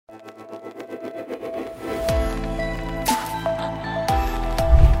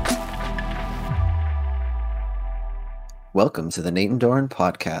Welcome to the Nate and Dorin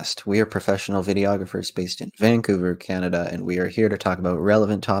podcast. We are professional videographers based in Vancouver, Canada, and we are here to talk about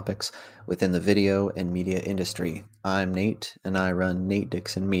relevant topics within the video and media industry. I'm Nate, and I run Nate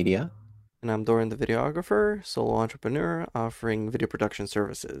Dixon Media. And I'm Dorin, the videographer, solo entrepreneur offering video production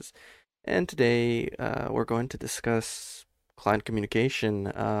services. And today we're going to discuss client communication,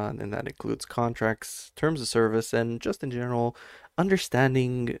 and that includes contracts, terms of service, and just in general,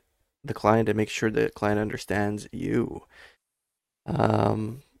 understanding the client and make sure the client understands you.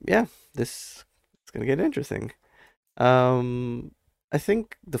 Yeah, this is going to get interesting. Um, I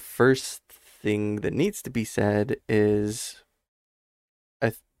think the first thing that needs to be said is I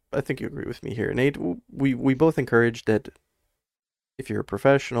th- I think you agree with me here, Nate. We both encourage that if you're a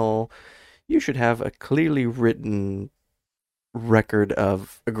professional, you should have a clearly written record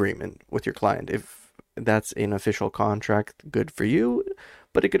of agreement with your client. If that's an official contract, good for you.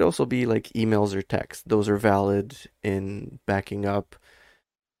 But it could also be like emails or text. Those are valid in backing up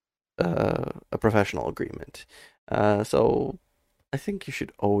a professional agreement. So I think you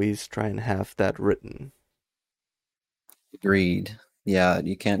should always try and have that written. Agreed. Yeah,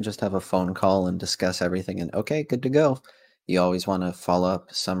 you can't just have a phone call and discuss everything and okay, good to go. You always want to follow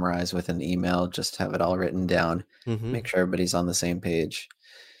up, summarize with an email, just have it all written down, Mm-hmm. make sure everybody's on the same page.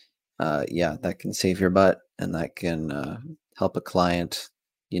 Yeah, that can save your butt and that can help a client,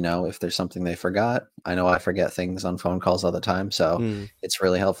 if there's something they forgot. I know I forget things on phone calls all the time, so Mm, it's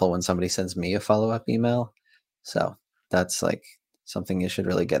really helpful when somebody sends me a follow-up email. So that's like something you should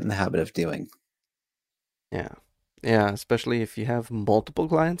really get in the habit of doing. yeah. Yeah, especially if you have multiple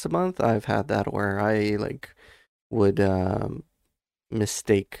clients a month. I've had that where I like would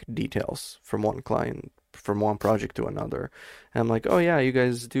mistake details from one client from one project to another. And I'm like, oh yeah, you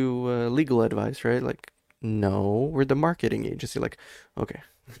guys do legal advice, right? Like, no, we're the marketing agency. Like, okay,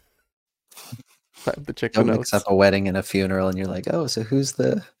 I have to check the Don't mix up notes. a wedding and a funeral and you're like, "Oh, so who's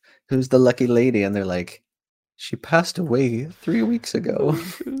the lucky lady?" And they're like, "She passed away 3 weeks ago."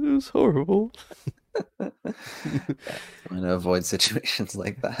 It was horrible. Yeah, I want to avoid situations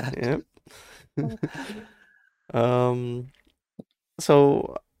like that. Yep. um.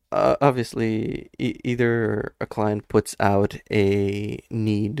 So obviously, either a client puts out a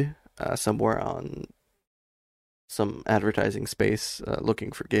need somewhere on some advertising space,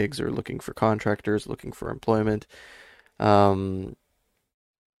 looking for gigs or looking for contractors, looking for employment. Um,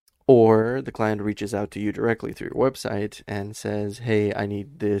 or the client reaches out to you directly through your website and says, "Hey, I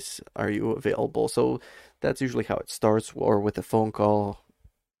need this. Are you available?" So that's usually how it starts, or with a phone call.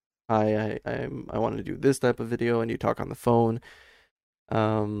 Hi, I want to do this type of video, and you talk on the phone.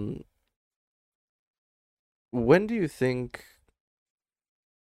 Um, when do you think,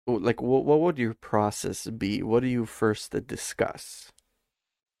 like, what would your process be? What do you first discuss?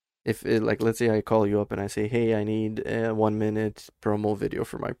 If it, like, let's say I call you up and I say, "Hey, I need a 1 minute promo video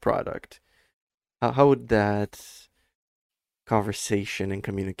for my product." How would that conversation and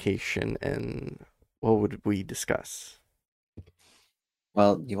communication and what would we discuss?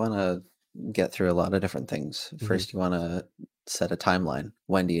 Well, you want to get through a lot of different things. Mm-hmm. First, you want to set a timeline.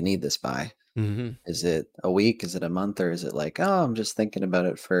 When do you need this by? Mm-hmm. Is it a week? Is it a month? Or is it like, oh, I'm just thinking about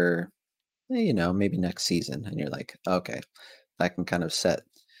it for, maybe next season? And you're like, okay, that can kind of set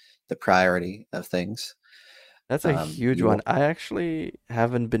the priority of things. That's a huge You one. won't, I actually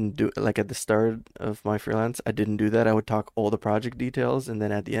haven't been do like at the start of my freelance, I didn't do that. I would talk all the project details and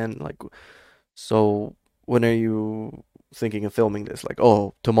then at the end, like, so when are you thinking of filming this? Like,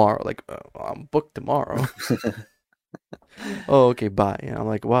 oh, tomorrow. Like, I'm booked tomorrow. Oh, okay, bye. And I'm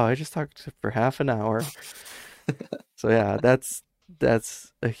like, wow, I just talked for half an hour. So yeah, that's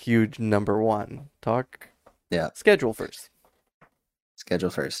a huge number one. Talk yeah, schedule first. schedule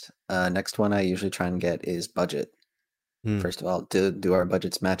first. Next one I usually try and get is budget. Hmm. First of all, do our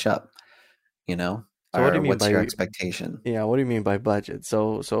budgets match up? You know, So what do you or mean what's your by expectation? yeah, what do you mean by budget?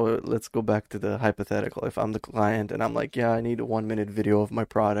 So let's go back to the hypothetical. If I'm the client and I'm like, yeah, I need a 1 minute video of my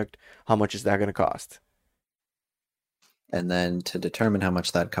product, how much is that gonna cost? And then to determine how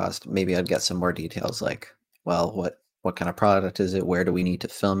much that cost, maybe I'd get some more details like, well, what kind of product is it? Where do we need to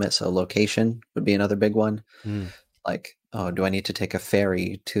film it? So location would be another big one. Hmm. Like, oh, do I need to take a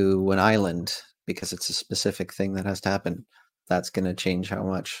ferry to an island because it's a specific thing that has to happen? That's going to change how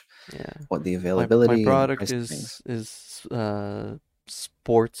much, Yeah. what the My availability and the product price of things. is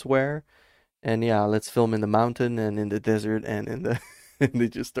sportswear. And yeah, let's film in the mountain and in the desert and in the and they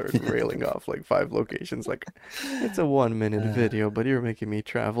just start railing off like five locations. Like, it's a 1 minute Uh, video, but you're making me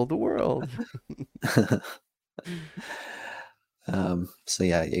travel the world. so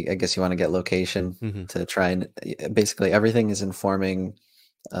yeah, I guess you want to get location Hmm. to try and basically everything is informing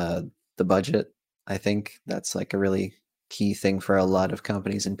uh, the budget. I think that's like a really key thing for a lot of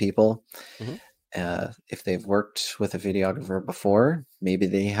companies and people. Mm-hmm. If they've worked with a videographer before, maybe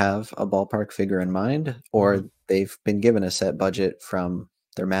they have a ballpark figure in mind, Mm-hmm. or they've been given a set budget from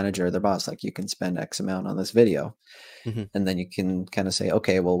their manager or their boss, like you can spend X amount on this video. Mm-hmm. And then you can kind of say,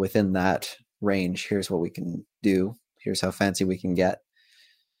 okay, well, within that range, here's what we can do. Here's how fancy we can get.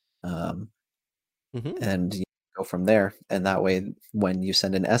 Um, Mm-hmm. and you go from there. And that way, when you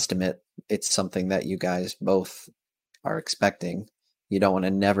send an estimate, it's something that you guys both are expecting. You don't want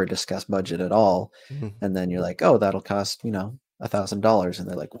to never discuss budget at all. Mm-hmm. And then you're like, oh, that'll cost, $1,000. And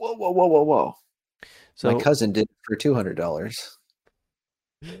they're like, whoa, whoa, whoa, whoa, whoa. My So, cousin did it for $200.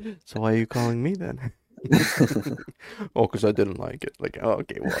 so why are you calling me then? Oh, because I didn't like it. Like, oh,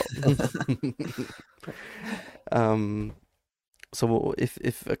 okay, well. um, so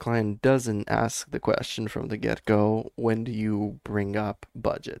if a client doesn't ask the question from the get-go, when do you bring up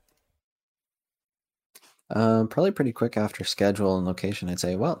budget? Probably pretty quick after schedule and location. I'd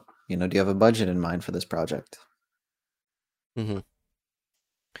say, well, do you have a budget in mind for this project? Mm-hmm.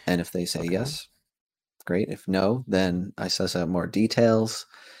 And if they say Okay. yes, great. If no, then I suss out more details.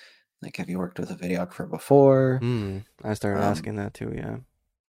 Like, have you worked with a videographer before? I started Um, asking that too, yeah.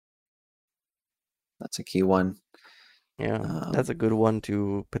 that's a key one. Yeah, that's Um, a good one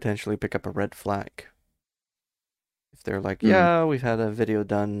to potentially pick up a red flag. If they're like, mm, yeah, we've had a video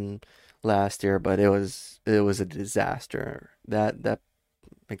done last year, but it was a disaster. That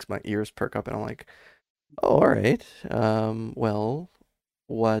makes my ears perk up, and I'm like, oh, all right. Well,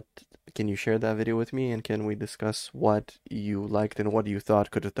 what can you share that video with me, and can we discuss what you liked and what you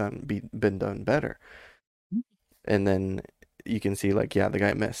thought could have been done better? And then you can see like, yeah, the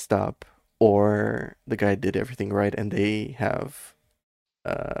guy messed up, or the guy did everything right, and they have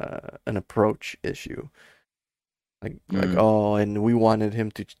an approach issue. Like mm, oh, and we wanted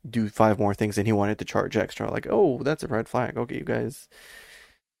him to do five more things, and he wanted to charge extra. Like, oh, that's a red flag. Okay, you guys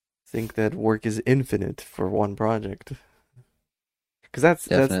think that work is infinite for one project. Because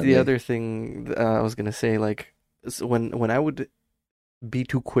that's the definitely. other thing I was gonna say. Like, so when I would be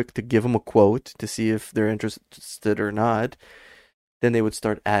too quick to give them a quote to see if they're interested or not, then they would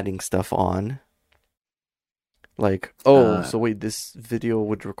start adding stuff on. Like, oh, Uh, so wait, this video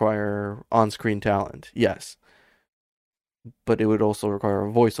would require on-screen talent. Yes, but it would also require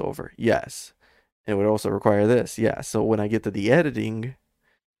a voiceover. Yes, it would also require this. Yeah. So when I get to the editing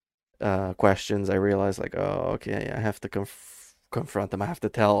questions, I realize like, oh, okay, I have to confront them. I have to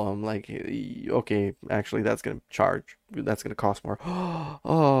tell them like, okay, actually, that's gonna charge. That's gonna cost more.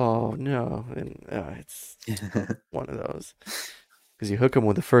 Oh no, and it's one of those because you hook them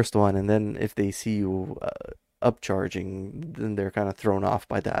with the first one, and then if they see you upcharging, then they're kind of thrown off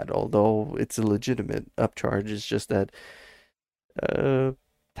by that. Although it's a legitimate upcharge, it's just that uh,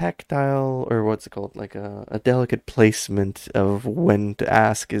 tactile or what's it called, like a delicate placement of when to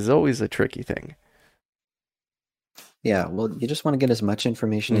ask is always a tricky thing. yeah, well, you just want to get as much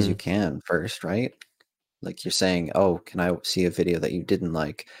information as you Mm, can first, right? Like you're saying, oh, can I see a video that you didn't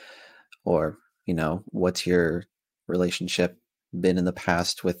like? Or, what's your relationship been in the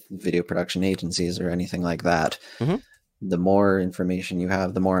past with video production agencies or anything like that? hmm The more information you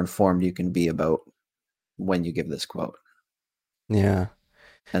have, the more informed you can be about when you give this quote. Yeah.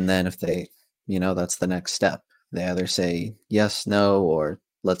 And then if they, that's the next step. They either say yes, no, or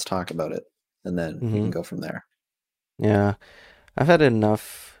let's talk about it. And then you can hmm go from there. Yeah. I've had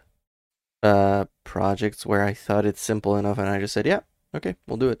enough projects where I thought it's simple enough and I just said, yeah, okay,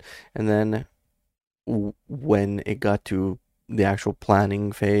 we'll do it. And then when it got to the actual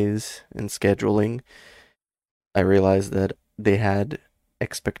planning phase and scheduling, I realized that they had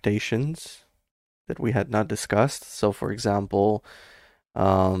expectations that we had not discussed. So, for example,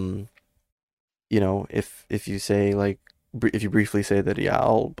 um, if you say like if you briefly say that, yeah,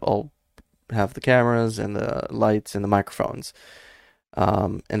 I'll have the cameras and the lights and the microphones,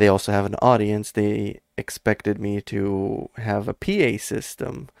 and they also have an audience. They expected me to have a PA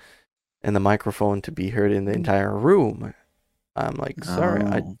system and the microphone to be heard in the entire room. I'm like, sorry,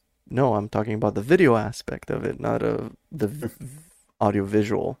 I Oh, no, I'm talking about the video aspect of it, not the audio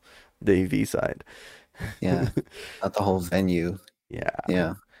visual, the AV side. yeah. Not the whole venue. Yeah.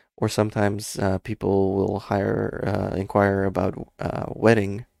 Yeah. Or sometimes people will inquire about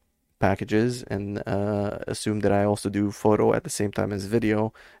wedding packages and assume that I also do photo at the same time as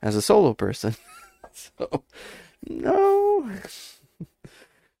video as a solo person. So, no.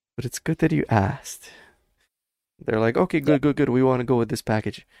 But it's good that you asked. They're like, okay, Yeah. good, good, good. We want to go with this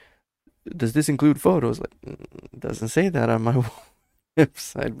package. Does this include photos? Like, it doesn't say that on my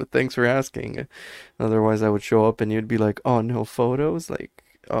website, but thanks for asking. Otherwise, I would show up and you'd be like, oh, no photos? Like,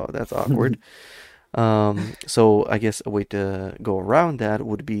 oh, that's awkward. So I guess a way to go around that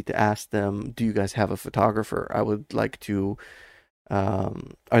would be to ask them, do you guys have a photographer? I would like to,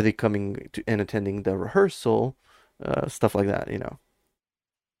 are they coming to and attending the rehearsal? Stuff like that, you know.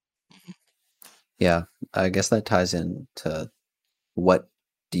 Yeah, I guess that ties in to what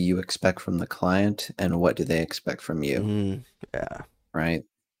do you expect from the client and what do they expect from you, Yeah. right?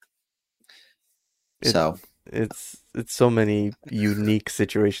 It So, it's so many unique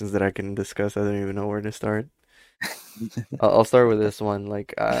situations that I can discuss. I don't even know where to start. I'll start with this one.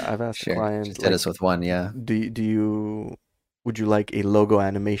 Like I've asked a sure, client, just hit us like, with one, yeah. do you would you like a logo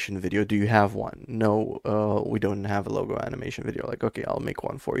animation video? Do you have one? No, we don't have a logo animation video. Like, okay, I'll make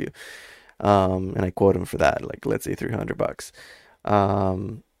one for you. And I quote him for that, like let's say $300.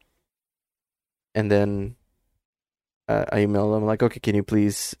 Um, and then I email them like, okay, can you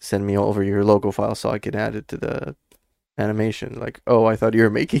please send me over your logo file so I can add it to the animation? Like, oh, I thought you were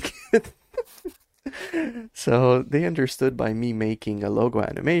making it. So they understood by me making a logo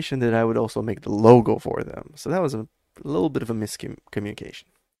animation that I would also make the logo for them. So that was a little bit of a miscommunication.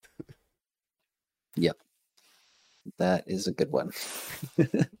 Yep, that is a good one.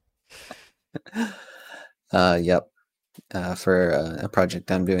 Yep. For a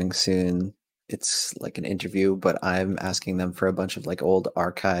project I'm doing soon, it's like an interview, but I'm asking them for a bunch of like old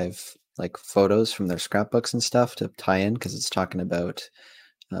archive like photos from their scrapbooks and stuff to tie in because it's talking about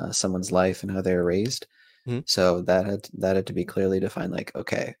someone's life and how they were raised. Mhm. So that had to be clearly defined. Like,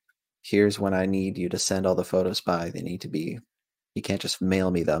 okay, here's when I need you to send all the photos by. They need to be. You can't just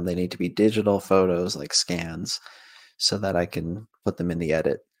mail me them. They need to be digital photos, like scans, so that I can put them in the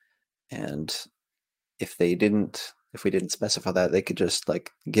edit. And if we didn't specify that, they could just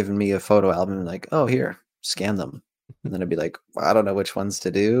like give me a photo album and like, oh, here, scan them. And then I'd be like, well, I don't know which ones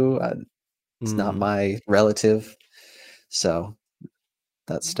to do. It's not Mm. my relative. So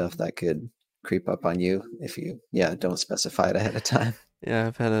that's stuff that could creep up on you if you, yeah, don't specify it ahead of time. Yeah,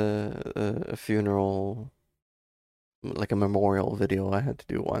 I've had a funeral, like a memorial video I had to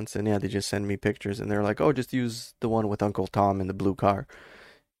do once, and yeah, they just send me pictures, and they're like, "Oh, just use the one with Uncle Tom in the blue car."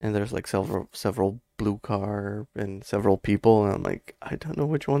 And there's like several blue car and several people, and I'm like, I don't know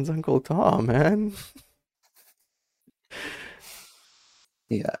which one's Uncle Tom, man.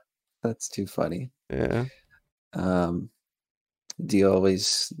 Yeah, that's too funny. Yeah. Um, do you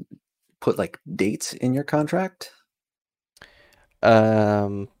always put like dates in your contract?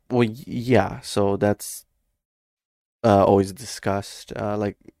 Well, yeah. So that's always discussed.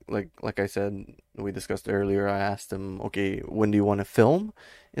 Like I said, we discussed earlier. I asked him, okay, when do you want to film?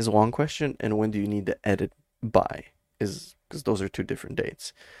 Is one question, and when do you need to edit by? Is because those are two different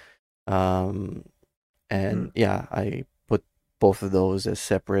dates. Um, Hmm. and yeah, I put both of those as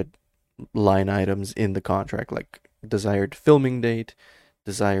separate line items in the contract, like desired filming date,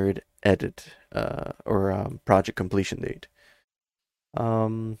 desired edit, or project completion date.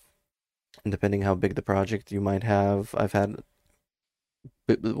 Um, and depending how big the project you might have, I've had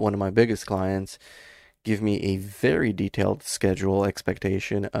one of my biggest clients give me a very detailed schedule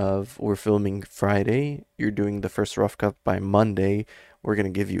expectation of we're filming Friday, you're doing the first rough cut by Monday, we're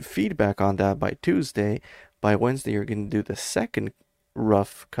going to give you feedback on that by Tuesday, by Wednesday you're going to do the second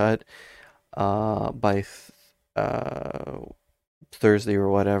rough cut, by Thursday or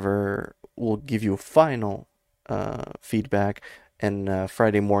whatever, we'll give you final feedback, and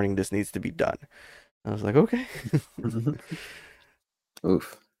Friday morning this needs to be done. I was like, okay.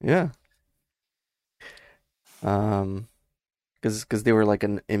 Oof. Yeah. Um, because they were like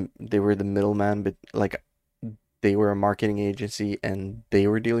they were the middleman, but like they were a marketing agency and they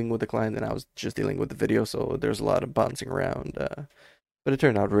were dealing with the client, and I was just dealing with the video, so there's a lot of bouncing around. But it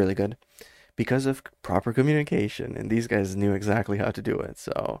turned out really good because of proper communication, and these guys knew exactly how to do it,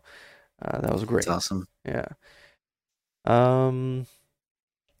 so that was That's great. awesome. Yeah. Um,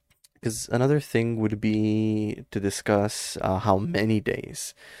 because another thing would be to discuss how many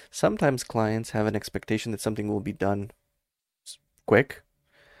days. Sometimes clients have an expectation that something will be done quick.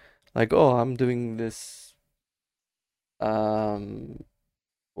 Like, oh, I'm doing this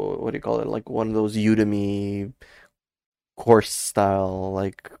what do you call it? Like one of those Udemy course style,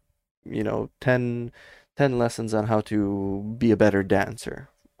 like, 10 lessons on how to be a better dancer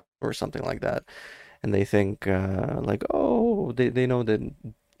or something like that. And they think like, oh, they know that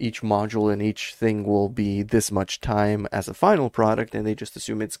each module and each thing will be this much time as a final product, and they just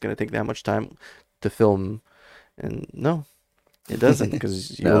assume it's going to take that much time to film. And no, it doesn't,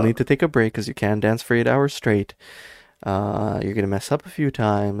 because you will No. need to take a break because you can't dance for 8 hours straight. You're gonna mess up a few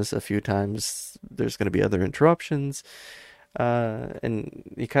times. A few times there's gonna be other interruptions, and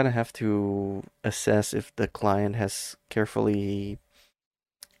you kind of have to assess if the client has carefully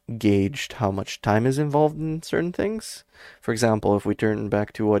gauged how much time is involved in certain things. For example, if we turn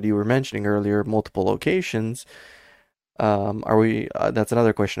back to what you were mentioning earlier, multiple locations, are we? That's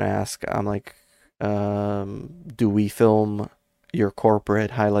another question I ask. I'm like, do we film your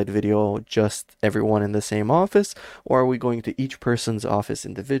corporate highlight video just everyone in the same office, or are we going to each person's office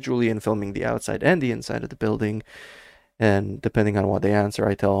individually and filming the outside and the inside of the building? And depending on what they answer,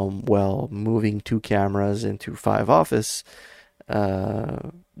 I tell them, well, moving two cameras into five office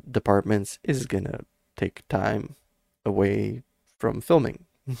uh, departments is gonna take time away from filming.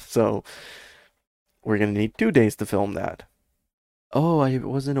 So we're gonna need 2 days to film that. Oh, I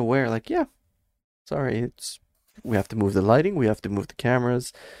wasn't aware. Like, yeah, sorry, it's we have to move the lighting, we have to move the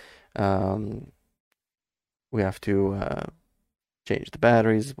cameras, um, we have to change the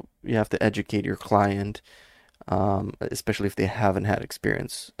batteries. You have to educate your client, especially if they haven't had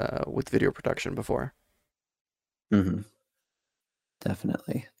experience with video production before. Hmm.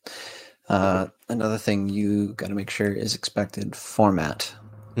 Definitely. Another thing you got to make sure is expected format,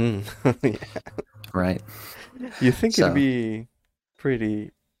 Mm. right? You think it'd So, be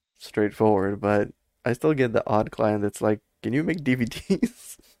pretty straightforward, but I still get the odd client that's like, "Can you make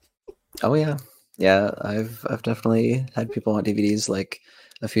DVDs?" oh yeah, yeah. I've definitely had people want DVDs. Like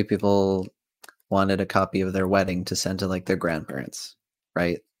a few people wanted a copy of their wedding to send to like their grandparents,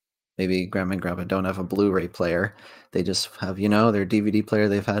 right? Maybe grandma and grandpa don't have a Blu-ray player. They just have, their DVD player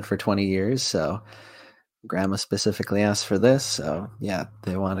they've had for 20 years. So grandma specifically asked for this. So yeah,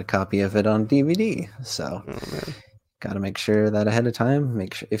 they want a copy of it on DVD. So Oh man. got to make sure that ahead of time.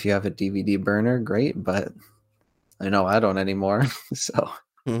 Make sure if you have a DVD burner, great. But I know I don't anymore. So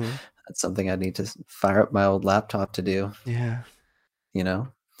Hmm. that's something I need to fire up my old laptop to do, Yeah. you know?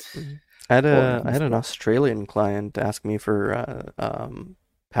 Mhm. Or I had an Australian client ask me for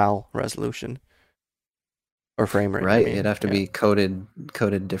PAL resolution or frame rate. I right, it'd mean, have to yeah, be coded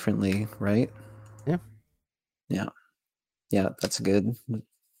differently, right? yeah. Yeah. Yeah, that's good.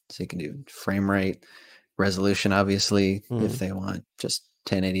 So you can do frame rate, resolution, obviously, if Mm, they want just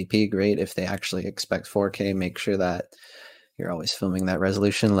 1080p, great. If they actually expect 4K, make sure that you're always filming that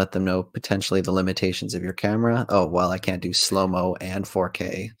resolution. Let them know potentially the limitations of your camera. Oh, well, I can't do slow mo and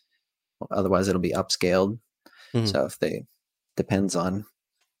 4K. Otherwise, it'll be upscaled. mm, So if they depends on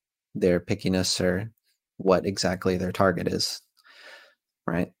their pickiness or what exactly their target is,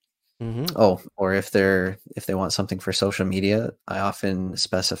 right? mm-hmm, Oh, or if they want something for social media, I often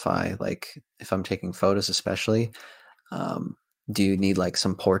specify like if I'm taking photos, especially, um, do you need like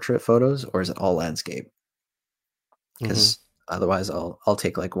some portrait photos or is it all landscape? mm-hmm, Because otherwise, I'll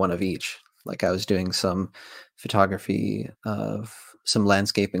take like one of each. Like I was doing some photography of some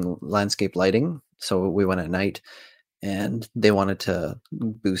landscape lighting, so we went at night, and they wanted to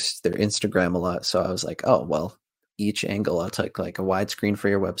boost their Instagram a lot. So I was like, oh well, each angle I'll take like a widescreen for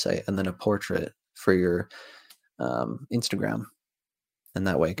your website and then a portrait for your Instagram, and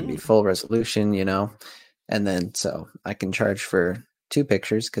that way it can be mm, full resolution, and then so I can charge for two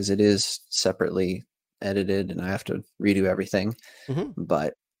pictures because it is separately edited and I have to redo everything. mm-hmm,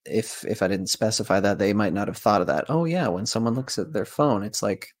 But if I didn't specify that, they might not have thought of that. Oh yeah, when someone looks at their phone, it's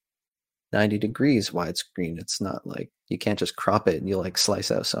like 90 degrees widescreen. It's not like you can't just crop it and you'll like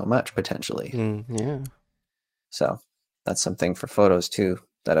slice out so much potentially. mm, yeah, So that's something for photos too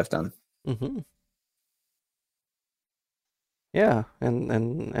that I've done. mm-hmm, yeah.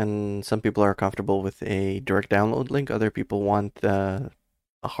 And some people are comfortable with a direct download link. Other people want a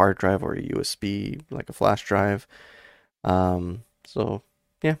hard drive or a USB, like a flash drive. So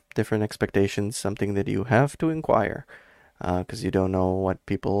yeah, different expectations. Something that you have to inquire, because you don't know what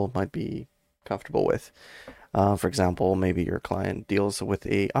people might be comfortable with. For example, maybe your client deals with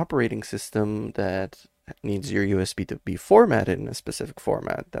a operating system that needs your USB to be formatted in a specific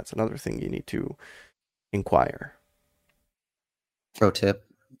format. That's another thing you need to inquire. Pro tip,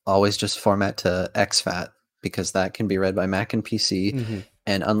 always just format to exFAT because that can be read by Mac and PC. Mm-hmm.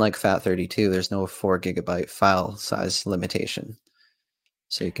 And unlike FAT32, there's no 4 GB file size limitation.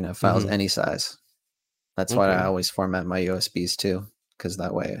 So you can have files Mm-hmm. any size. That's why I Okay. always format my USBs too, because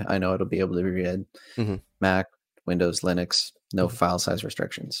that way I know it'll be able to be read Mm-hmm. Mac, Windows, Linux, no Mm-hmm. file size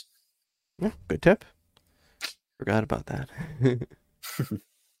restrictions. Yeah, good tip. Forgot about that.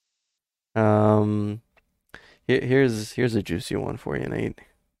 um, here's a juicy one for you, Nate.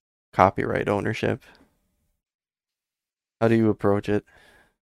 Copyright ownership. How do you approach it?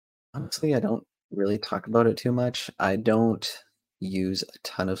 Honestly, I don't really talk about it too much. I don't use a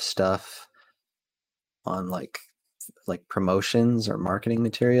ton of stuff on like promotions or marketing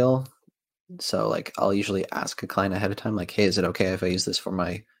material. So like I'll usually ask a client ahead of time, like, hey, is it okay if I use this for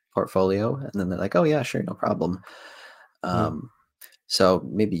my portfolio? And then they're like, oh yeah, sure, no problem. Mm-hmm. Um, So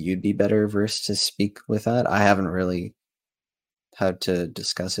maybe you'd be better versed to speak with that. I haven't really had to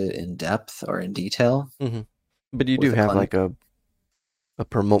discuss it in depth or in detail Hmm. But you do with a have like clinic. a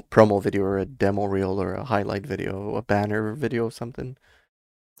promo video or a demo reel or a highlight video, a banner video, something.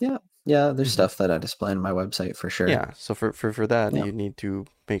 Yeah, yeah, there's Hmm. stuff that I display on my website for sure. Yeah. So for that, Yeah. you need to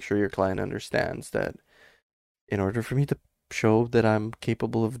make sure your client understands that in order for me to show that I'm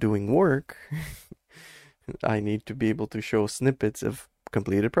capable of doing work, I need to be able to show snippets of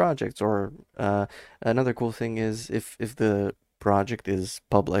completed projects. Or another cool thing is if the project is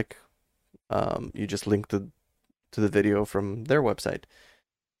public, you just link to the video from their website.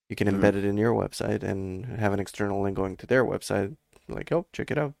 You can Mm, embed it in your website and have an external link going to their website. Like, oh,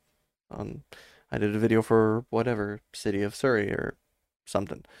 check it out. On I did a video for whatever city of Surrey or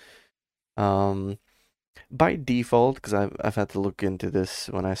something. Um, by default, because I've had to look into this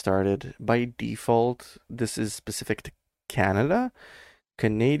when I started. By default, this is specific to Canada.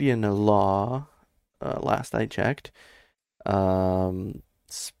 Canadian law, last I checked,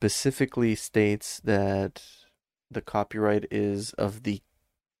 specifically states that the copyright is of the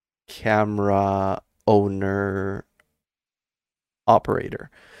camera owner operator.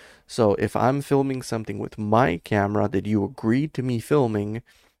 So if I'm filming something with my camera that you agreed to me filming,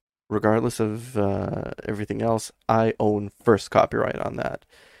 regardless of everything else, I own first copyright on that.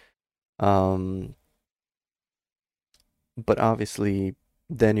 Um, but obviously,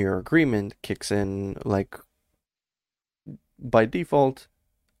 then your agreement kicks in. Like by default,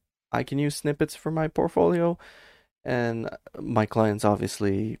 I can use snippets for my portfolio, and my clients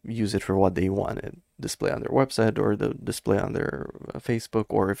obviously use it for what they want it display on their website or the display on their Facebook,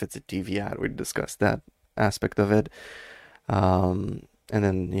 or if it's a TV ad, we discussed that aspect of it. And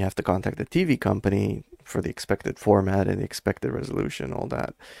then you have to contact the TV company for the expected format and the expected resolution, all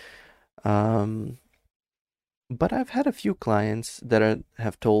that. Um, but I've had a few clients that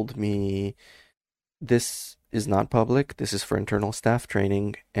have told me this is not public, this is for internal staff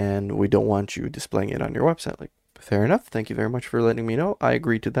training, and we don't want you displaying it on your website. Like, fair enough. Thank you very much for letting me know. I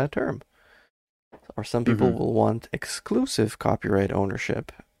agree to that term. Or some people hmm will want exclusive copyright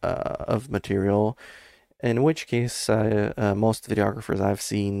ownership of material, in which case most videographers I've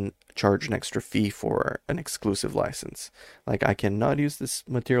seen charge an extra fee for an exclusive license. Like, I cannot use this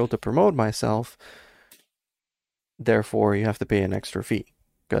material to promote myself, therefore you have to pay an extra fee.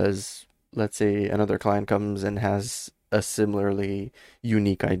 Because let's say another client comes and has a similarly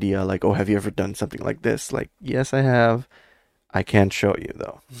unique idea, like, oh, have you ever done something like this? Like, yes, I have. I can't show you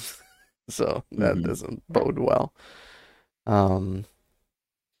though. So that hmm doesn't bode well. Um,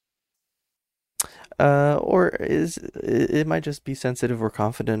 or it might just be sensitive or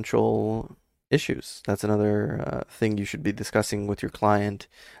confidential issues. That's another thing you should be discussing with your client,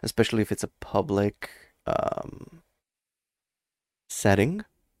 especially if it's a public setting.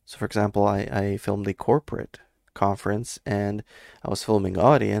 So, for example, I filmed a corporate conference and I was filming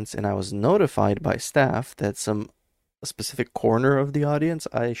audience, and I was notified by staff that some a specific corner of the audience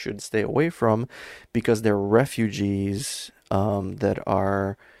I should stay away from because they're refugees that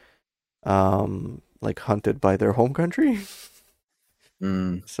are like hunted by their home country.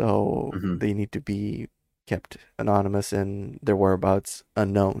 mm So hmm they need to be kept anonymous and their whereabouts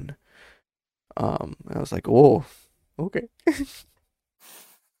unknown. I was like, whoa, okay.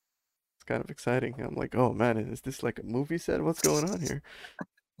 It's kind of exciting. I'm like, oh man, is this like a movie set? What's going on here?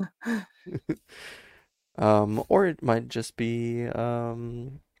 Or it might just be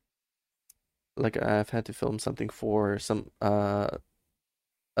like I've had to film something for some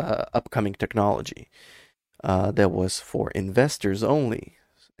upcoming technology that was for investors only.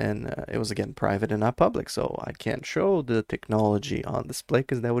 And it was again private and not public, so I can't show the technology on display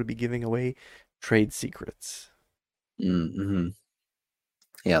because that would be giving away trade secrets. mm-hmm.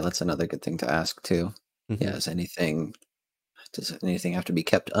 Yeah, that's another good thing to ask too. Hmm. Yeah, does anything have to be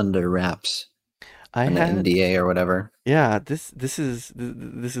kept under wraps? I An had NDA or whatever? Yeah, this is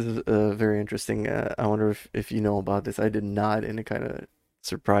very interesting. I wonder if you know about this. I did not, and it kind of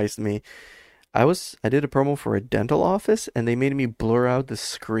surprised me. I did a promo for a dental office, and they made me blur out the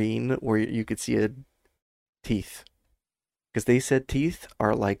screen where you could see a teeth because they said teeth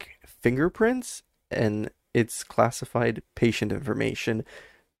are like fingerprints, and it's classified patient information.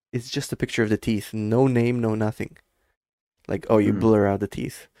 It's just a picture of the teeth, no name, no nothing. Like, oh, you Mm, blur out the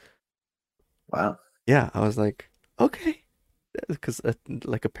teeth. wow. Yeah, I was like, okay, because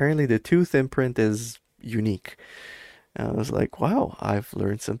like apparently the tooth imprint is unique. And I was like, wow, I've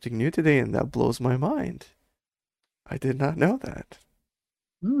learned something new today, and that blows my mind. I did not know that.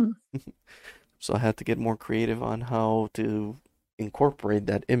 Mm, So I had to get more creative on how to incorporate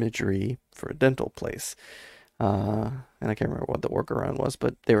that imagery for a dental place. Uh, and I can't remember what the workaround was,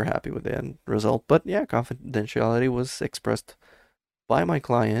 but they were happy with the end result. But yeah, confidentiality was expressed by my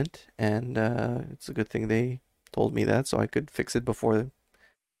client, and it's a good thing they told me that so I could fix it before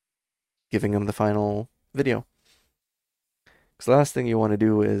giving them the final video. Because the last thing you want to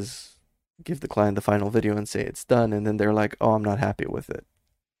do is give the client the final video and say it's done, and then they're like, "Oh, I'm not happy with it,"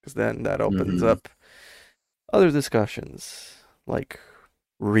 because then that opens Hmm. up other discussions like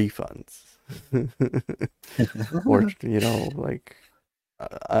refunds, or like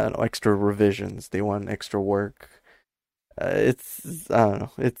I don't know, extra revisions. They want extra work. It's I don't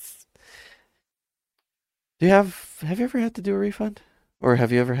know. It's do you have you ever had to do a refund, or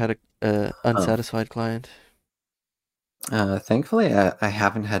have you ever had a Oh, unsatisfied client? thankfully, I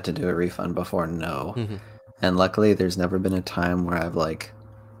haven't had to do a refund before, no. Mm-hmm. And luckily, there's never been a time where I've like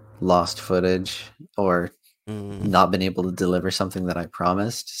lost footage or Mm-hmm. not been able to deliver something that I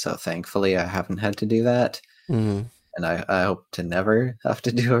promised. So thankfully, I haven't had to do that. Mm-hmm. And I hope to never have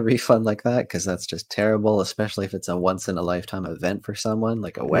to do a refund like that because that's just terrible, especially if it's a once in a lifetime event for someone,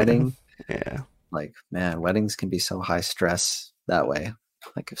 like a Yeah. wedding. Yeah. Like, man, weddings can be so high stress that way.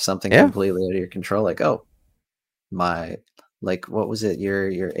 Like if something Yeah. completely out of your control, like, oh, my like what was it, your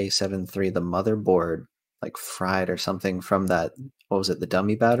A7 III, the motherboard like fried or something from that, what was it, the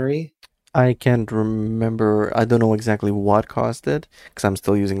dummy battery? I can't remember. I don't know exactly what caused it because I'm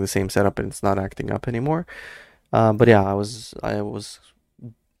still using the same setup and it's not acting up anymore. But yeah, I was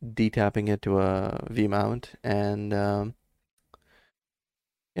detapping it to a V mount and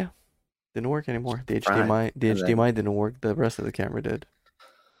yeah, didn't work anymore. The Fried. HDMI the And then HDMI didn't work. The rest of the camera did.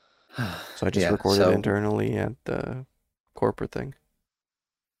 So I just yeah, recorded so internally at the corporate thing.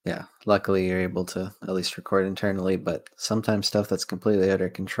 yeah, luckily you're able to at least record internally, but sometimes stuff that's completely out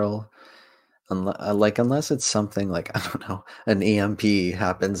of control, like unless it's something like, I don't know, an EMP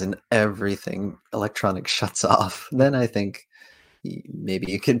happens and everything electronic shuts off, then I think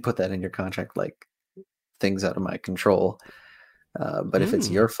maybe you can put that in your contract, like things out of my control. But if it's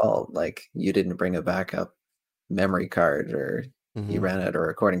Mm. your fault, like you didn't bring a backup memory card or you Mm-hmm. ran out of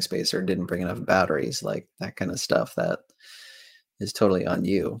recording space or didn't bring enough batteries, like that kind of stuff, that is totally on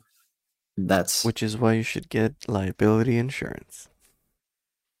you. That's Which is why you should get liability insurance.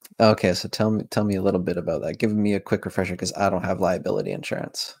 okay. So tell me a little bit about that. Give me a quick refresher because I don't have liability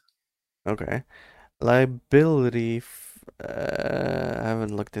insurance. Okay. Liability, I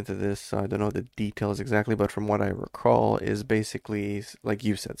haven't looked into this, so I don't know the details exactly, but from what I recall, is basically, like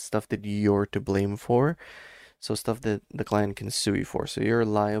you said, stuff that you're to blame for. So stuff that the client can sue you for. So you're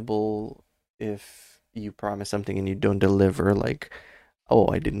liable if you promise something and you don't deliver, like, oh,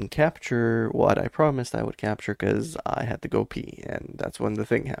 I didn't capture what I promised I would capture because I had to go pee, and that's when the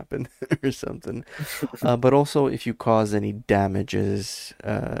thing happened, or something. But also if you cause any damages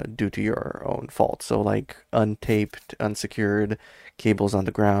due to your own fault. So like untaped, unsecured cables on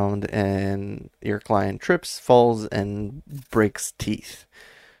the ground, and your client trips, falls, and breaks teeth.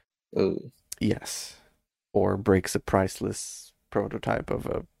 Ooh. Yes. Or breaks a priceless prototype of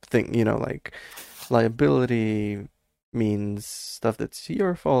a thing. Like liability means stuff that's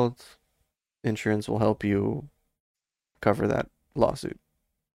your fault. Insurance will help you cover that lawsuit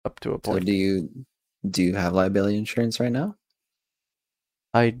up to a So point. do you have liability insurance right now?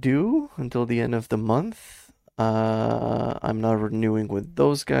 I do until the end of the month. I'm not renewing with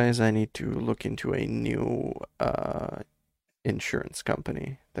those guys. I need to look into a new insurance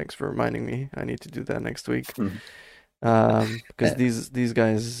company. Thanks for reminding me. I need to do that next week. Because Eh, these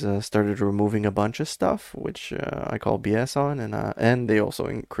guys started removing a bunch of stuff, which I call BS on, and they also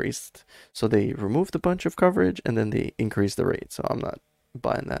increased. So they removed a bunch of coverage, and then they increased the rate. So I'm not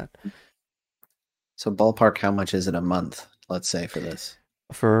buying that. so ballpark, how much is it a month? Let's say for this.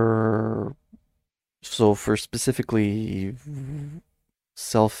 For for specifically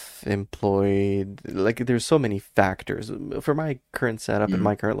self-employed, like there's so many factors. For my current setup and Mm,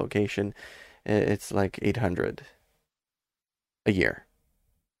 my current location, it's like 800 a year.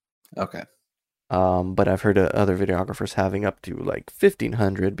 okay. But I've heard of other videographers having up to like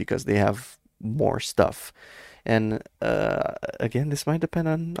 1,500 because they have more stuff. And again, this might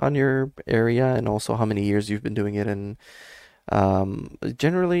depend on your area and also how many years you've been doing it. And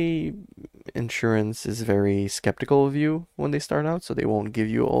generally, insurance is very skeptical of you when they start out, so they won't give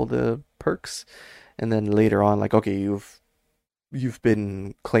you all the perks. And then later on, like, okay, you've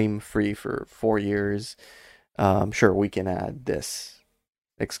been claim free for 4 years. Sure, we can add this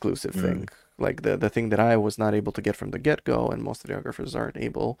exclusive Mm, thing, like the thing that I was not able to get from the get go, and most videographers aren't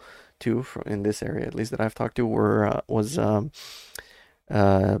able to in this area, at least that I've talked to, were was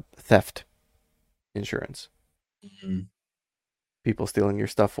theft insurance. mm. people stealing your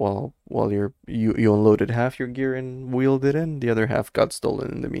stuff while you unloaded half your gear and wheeled it in. The other half got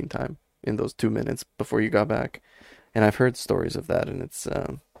stolen in the meantime in those 2 minutes before you got back. And I've heard stories of that, and it's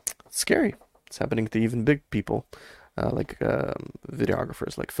scary. It's happening to even big people,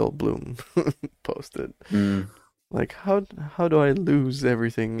 videographers like Phil Bloom posted. Mm. Like, how do I lose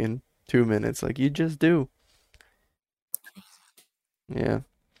everything in 2 minutes? Like, you just do. Yeah.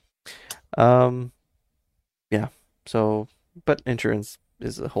 Um. Yeah. So, but insurance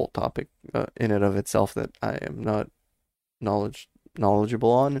is a whole topic in and of itself that I am not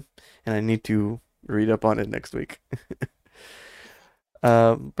knowledgeable on, and I need to read up on it next week.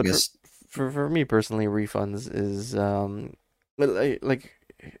 I But guess for me personally, refunds is like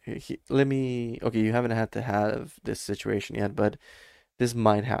let me okay. You haven't had to have this situation yet, but this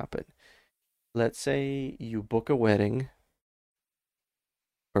might happen. Let's say you book a wedding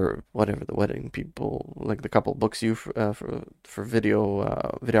or whatever the wedding people like the couple books you for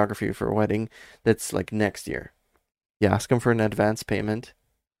videography for a wedding that's like next year. You ask them for an advance payment,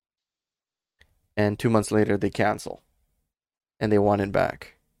 and 2 months later they cancel and they want it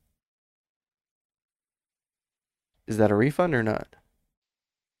back. Is that a refund or not?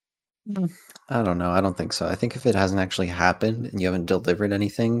 Mm, I don't know. I don't think so. I think if it hasn't actually happened and you haven't delivered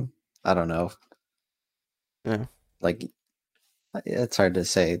anything, I don't know. Yeah. Like, it's hard to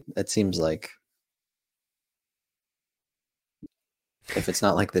say. It seems like if it's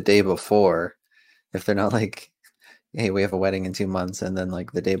not like the day before, if they're not like, hey, we have a wedding in 2 months, and then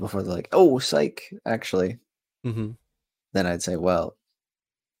like the day before they're like, oh, psych, actually, Mm-hmm. then I'd say, well,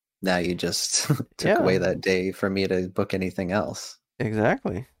 now you just took away Yeah, that day for me to book anything else.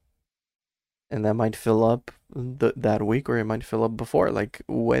 exactly. And that might fill up that week, or it might fill up before. Like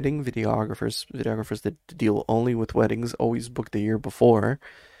wedding videographers that deal only with weddings always book the year before,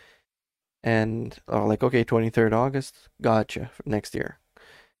 and are like, okay, 23rd August, gotcha, for next year.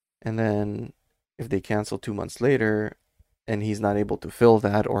 And then if they cancel 2 months later, and he's not able to fill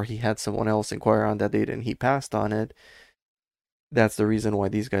that, or he had someone else inquire on that date and he passed on it, that's the reason why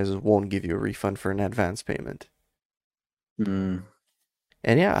these guys won't give you a refund for an advance payment. Mm,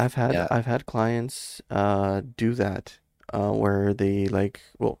 And yeah, yeah. I've had clients do that where they like,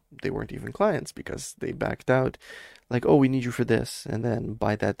 well, they weren't even clients because they backed out, like, oh, we need you for this, and then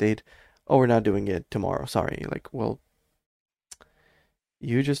by that date, oh, we're not doing it tomorrow, sorry. Like, well,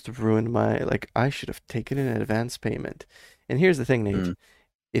 you just ruined my, like, I should have taken an advance payment. And here's the thing, Nate, Mm.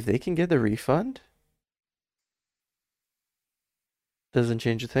 if they can get the refund, doesn't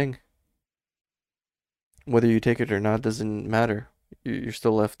change a thing. Whether you take it or not doesn't matter. You're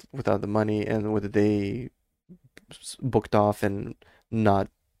still left without the money and with the day booked off and not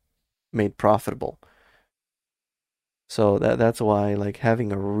made profitable. So that's why like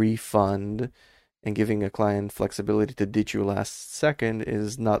having a refund and giving a client flexibility to ditch you last second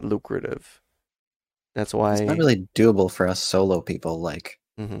is not lucrative. That's It's not why. really doable for us solo people. Like,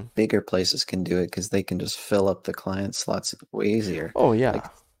 Hmm. bigger places can do it because they can just fill up the client slots way easier. Oh Like, yeah.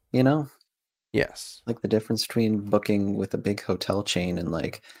 you know, Yes. like the difference between booking with a big hotel chain and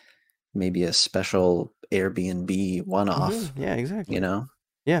like maybe a special Airbnb one-off, Yeah, you exactly. know?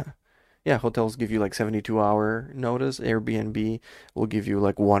 Yeah. Yeah, hotels give you like 72-hour notice. Airbnb will give you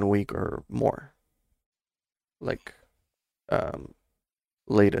like 1 week or more. Like um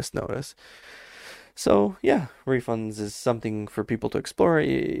latest notice. So yeah, refunds is something for people to explore.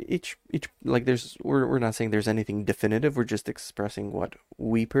 Each like there's we're not saying there's anything definitive. We're just expressing what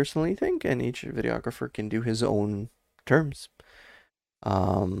we personally think, and each videographer can do his own terms.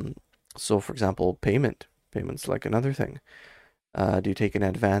 Um, so for example, payments like another thing. Do you take an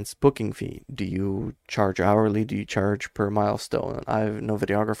advance booking fee? Do you charge hourly? Do you charge per milestone? I know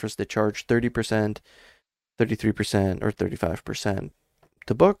videographers that charge 30%, 33%, or 35%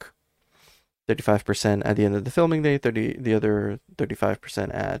 to book, 35% at the end of the filming day, the other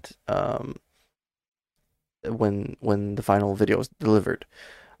 35% at when the final video is delivered.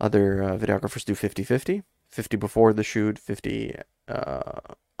 Other videographers do 50-50, 50 before the shoot, 50 uh,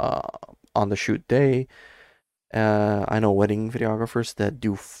 uh, on the shoot day. I know wedding videographers that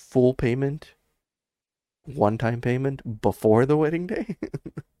do full payment, one-time payment before the wedding day.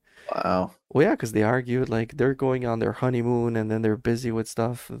 Wow. Well, yeah, because they argued like they're going on their honeymoon and then they're busy with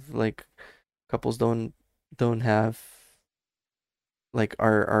stuff. Like couples don't have like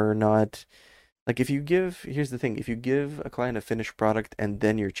are not like if you give here's the thing, if you give a client a finished product and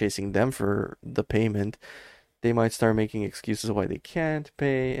then you're chasing them for the payment, they might start making excuses why they can't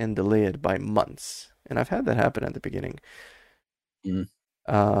pay and delay it by months. And I've had that happen at the beginning. Mm.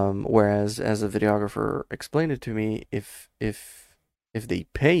 Whereas as a videographer explained it to me, if they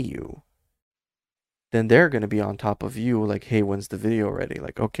pay you, then they're going to be on top of you like, hey, when's the video ready?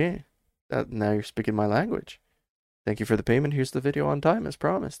 Like, okay, now you're speaking my language. Thank you for the payment. Here's the video on time as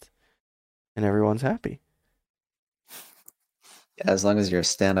promised. And everyone's happy. As long as you're a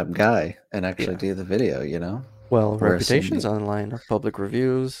stand-up guy and actually Yeah. do the video, you know? Well, Whereas reputations somebody, online of public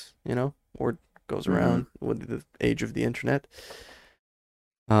reviews, word goes hmm around with the age of the internet.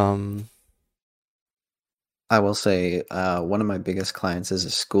 Um, I will say, one of my biggest clients is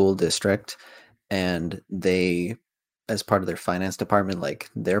a school district, and they, as part of their finance department, like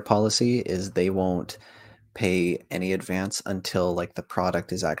their policy is they won't pay any advance until like the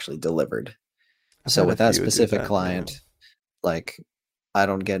product is actually delivered. I've So had a with that few do specific that. Yeah. client, like I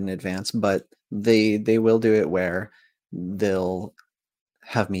don't get an advance, but they will do it where they'll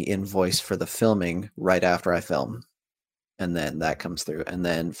have me invoice for the filming right after I film, and then that comes through, and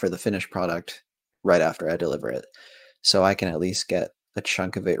then for the finished product right after I deliver it. So I can at least get a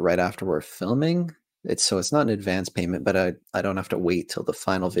chunk of it right after we're filming. It's not an advance payment, but I don't have to wait till the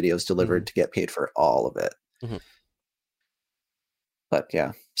final video is hmm delivered to get paid for all of it. hmm But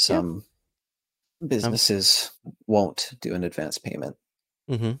yeah, Yeah. some Um. businesses won't do an advance payment.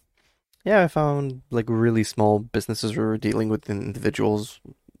 hmm Yeah, I found like really small businesses who are dealing with individuals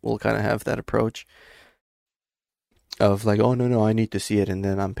will kind of have that approach of like, oh no, no, I need to see it and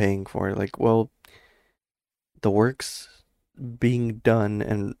then I'm paying for it. Like, well, the work's being done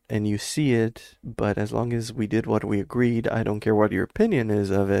and you see it, but as long as we did what we agreed, I don't care what your opinion is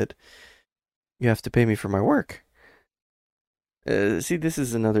of it. You have to pay me for my work. See, this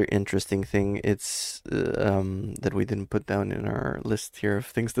is another interesting thing. It's that we didn't put down in our list here of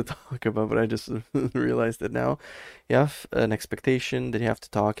things to talk about, but I just realized it now. You have an expectation that you have to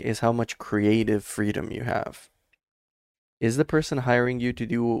talk is how much creative freedom you have. Is the person hiring you to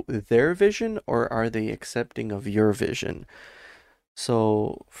do their vision, or are they accepting of your vision?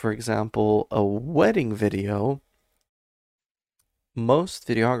 So, for example, a wedding video, most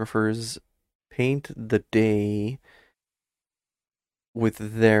videographers paint the day with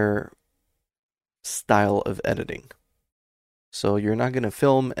their style of editing. So you're not gonna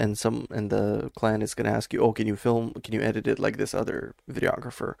film and the client is gonna ask you, oh, can you edit it like this other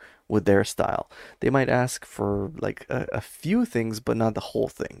videographer with their style? They might ask for like a few things, but not the whole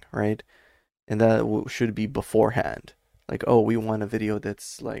thing, right? And that should be beforehand. Like, oh, we want a video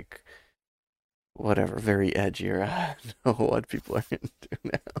that's like whatever, very edgy, or I don't know what people are into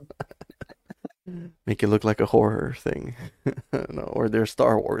now. Make it look like a horror thing, no, or they're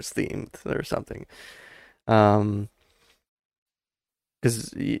Star Wars themed or something. Um,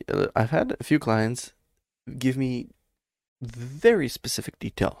 because I've had a few clients give me very specific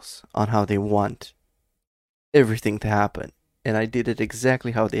details on how they want everything to happen. And I did it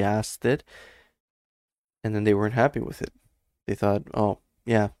exactly how they asked it, and then they weren't happy with it. They thought, oh,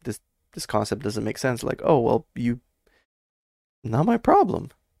 yeah, this concept doesn't make sense. Like, oh, well, not my problem.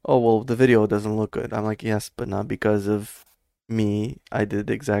 Oh, well, the video doesn't look good. I'm like, yes, but not because of me. I did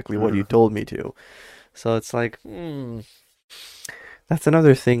exactly what you Mhm. told me to. So it's like, that's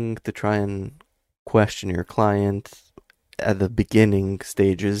another thing to try and question your client at the beginning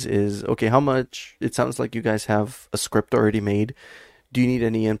stages is okay, how much it sounds like you guys have a script already made. Do you need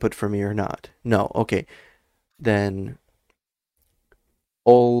any input from me or not? No. Okay. Then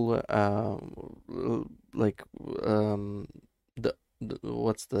all like um the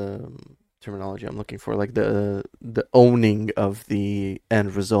what's the terminology I'm looking for? Like the owning of the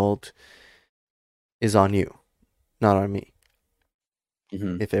end result is on you, not on me.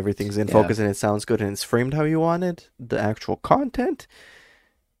 Mhm. If everything's in Yeah. focus and it sounds good and it's framed how you want it, the actual content,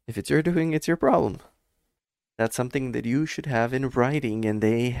 if it's your doing, it's your problem. That's something that you should have in writing and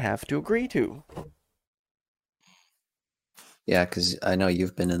they have to agree to. Yeah, because I know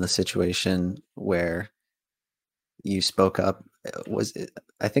you've been in the situation where you spoke up. Was it,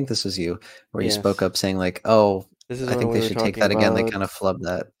 I think this was you, where you spoke Yes. up saying like, "Oh, This is I when think we they were should take that again. They kind of flubbed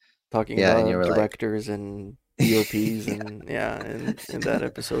that." talking Yeah, and you about were like, directors and DOPs and yeah, and in that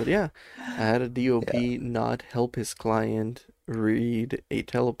episode, yeah, I had a "Yeah, DOP not help his client read a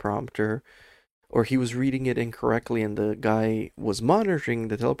teleprompter, or he was reading it incorrectly and the guy was monitoring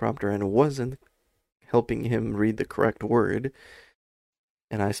the teleprompter and wasn't helping him read the correct word.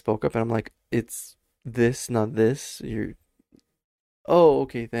 And I spoke up and I'm like, it's this, not this. You're, oh,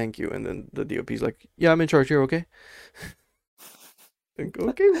 okay, thank you. And then the DOP's like, yeah, I'm in charge here, okay? Like,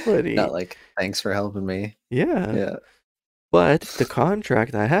 okay, not buddy. like thanks for helping me." Yeah. Yeah. But the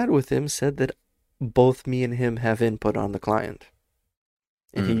contract I had with him said that both me and him have input on the client.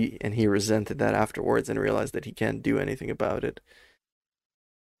 And Mm, he resented that afterwards and realized that he can't do anything about it.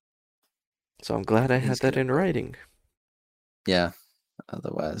 So I'm glad I he's had that gonna in quit. writing. Yeah.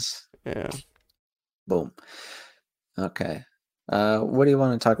 Otherwise, Yeah. Boom. Okay. What do you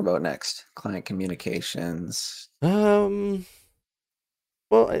want to talk about next? Client communications. Um,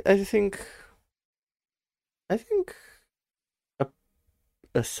 well, I think a,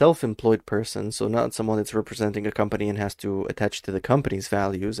 a self-employed person, so not someone that's representing a company and has to attach to the company's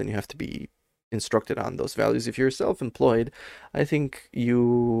values, and you have to be instructed on those values. If you're self-employed, I think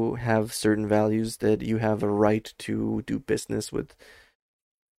you have certain values that you have a right to do business with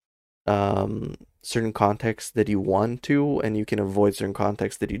certain contexts that you want to, and you can avoid certain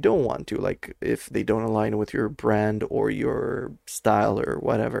contexts that you don't want to, like if they don't align with your brand or your style or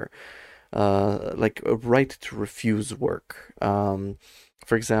whatever. Like a right to refuse work.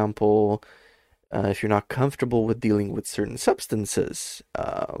 For example, if you're not comfortable with dealing with certain substances,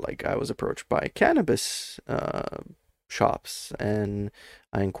 like I was approached by cannabis shops, and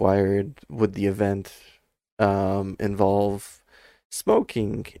I inquired, would the event involve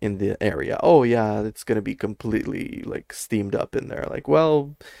smoking in the area? Oh yeah, it's gonna be completely like steamed up in there. Like,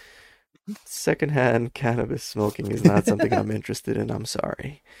 well, secondhand cannabis smoking is not something I'm interested in. I'm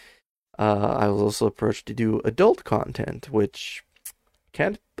sorry. I was also approached to do adult content, which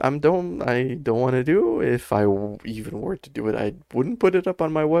I don't want to do. If even were to do it, I wouldn't put it up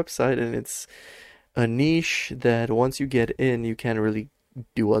on my website, and it's a niche that once you get in, you can't really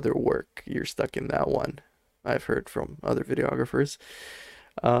do other work. You're stuck in that one. I've heard from other videographers.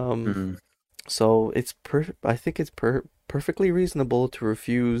 Um, Mm, so I think it's perfectly reasonable to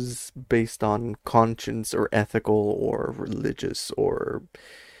refuse based on conscience or ethical or religious or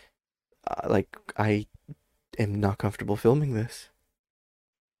like I am not comfortable filming this.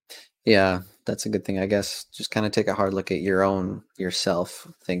 yeah, that's a good thing, I guess. Just kind of take a hard look at your own yourself.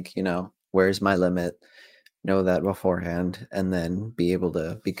 Think, where's my limit? Know that beforehand, and then be able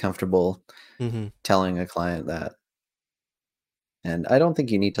to be comfortable Mm-hmm. telling a client that. And I don't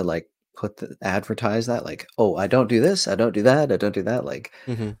think you need to like advertise that like, oh, I don't do this, I don't do that, I don't do that. Like,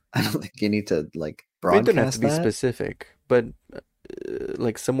 Mm-hmm. I don't think you need to like I mean, it doesn't have to broadcast be that. specific, but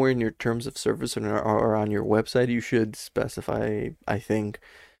like somewhere in your terms of service or on your website, you should specify, I think,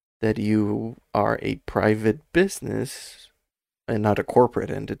 that you are a private business and not a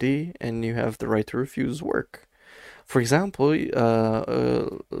corporate entity, and you have the right to refuse work. For example,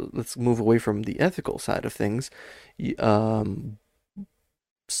 let's move away from the ethical side of things.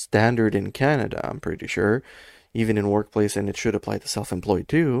 Standard in Canada, I'm pretty sure, even in workplace, and it should apply to self-employed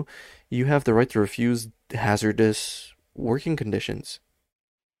too, you have the right to refuse hazardous working conditions.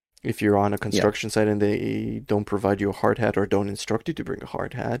 If you're on a Yeah. construction site and they don't provide you a hard hat or don't instruct you to bring a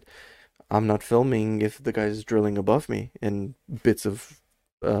hard hat, I'm not filming if the guy's drilling above me and bits of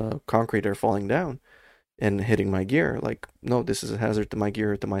concrete are falling down and hitting my gear. Like, no, this is a hazard to my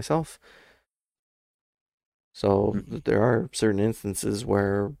gear, to myself. So Mhm. there are certain instances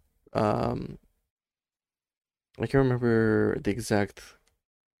where um, I can't remember the exact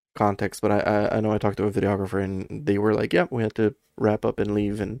context, but I know I talked to a videographer and they were like, "Yep, we had to wrap up and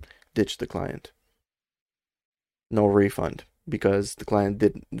leave and ditch the client. No refund because the client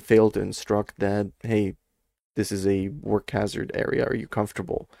did fail to instruct that, hey, this is a work hazard area. Are you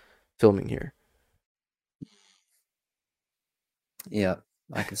comfortable filming here?" Yeah,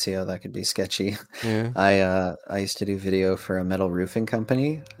 I can see how that could be sketchy. Yeah. I used to do video for a metal roofing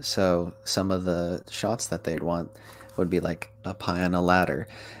company, so some of the shots that they'd want would be like up high on a ladder,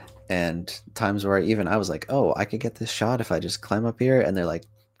 and times where even I was like, "Oh, I could get this shot if I just climb up here," and they're like,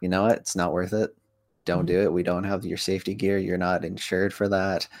 "You know what? It's not worth it. Don't Mm-hmm. do it. We don't have your safety gear. You're not insured for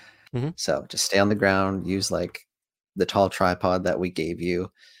that. Mm-hmm. So just stay on the ground. Use like the tall tripod that we gave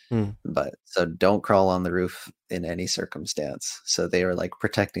you, but so don't crawl on the roof in any circumstance." So they were like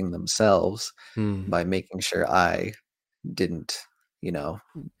protecting themselves Mm-hmm. by making sure I didn't, you know,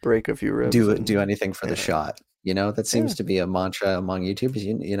 Break a few ribs do and anything for the yeah, shot. That seems yeah, to be a mantra among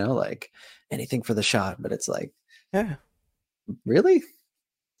YouTubers, like anything for the shot, but it's like, yeah. really?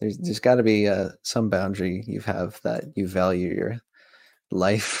 There's got to be some boundary you have that you value your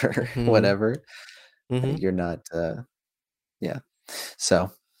life or Mm-hmm. whatever. Mm-hmm. You're not yeah.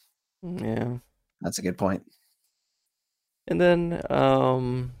 So, Yeah. that's a good point. And then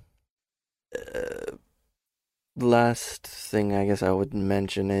uh, last thing I guess I would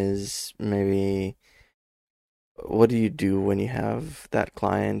mention is maybe what do you do when you have that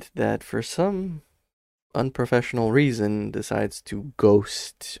client that for some unprofessional reason decides to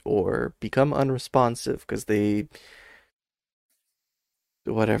ghost or become unresponsive because they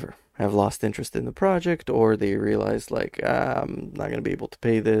whatever have lost interest in the project, or they realize like, I'm not gonna be able to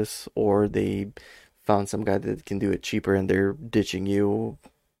pay this, or they found some guy that can do it cheaper and they're ditching you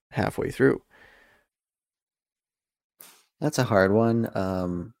halfway through. That's a hard one.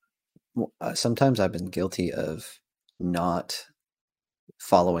 Sometimes I've been guilty of not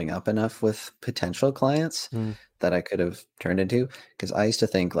following up enough with potential clients Mm, that I could have turned into. Because I used to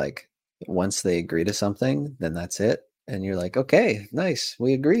think like once they agree to something, then that's it. And you're like, okay, nice,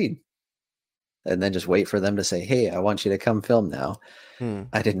 we agreed. And then just wait for them to say, hey, I want you to come film now. mm,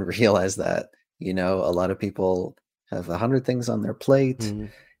 I didn't realize that, a lot of people have 100 things on their plate. mm,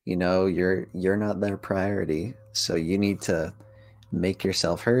 You're not their priority. So you need to make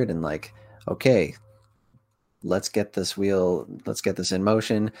yourself heard and like, okay, let's get this in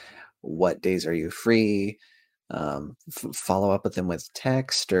motion. What days are you free? Follow up with them with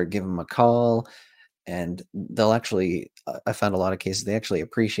text or give them a call, and they'll actually, I found a lot of cases they actually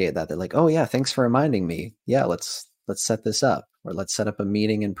appreciate that. They're like, oh yeah, thanks for reminding me. Yeah, let's set this up, or let's set up a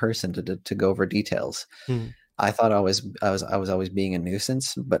meeting in person to go over details. mm, I thought I was always being a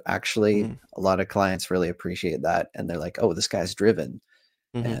nuisance, but actually mm, a lot of clients really appreciate that, and they're like, oh, this guy's driven,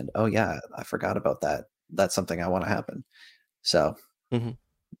 mm, and oh yeah, I forgot about that. That's something I want to happen. So mm,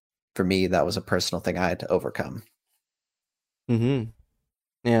 for me, that was a personal thing I had to overcome. mm.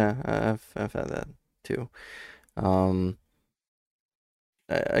 Yeah, I've had that too. Um,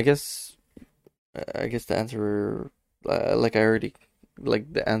 I guess the answer, like I already,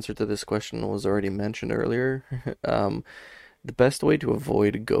 like the answer to this question was already mentioned earlier. The best way to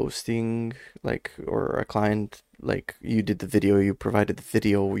avoid ghosting, like, or a client, like you did the video, you provided the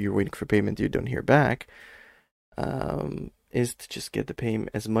video, you're waiting for payment, you don't hear back, is to just get the payment,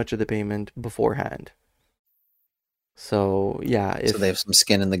 as much of the payment beforehand. So yeah, So they have if some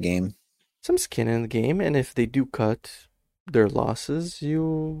skin in the game. some skin in the game, and if they do cut their losses,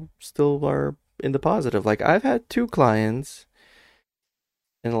 you still are in the positive. Like I've had two clients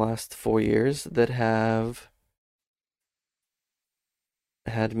in the last 4 years that have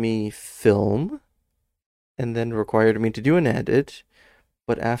had me film and then required me to do an edit,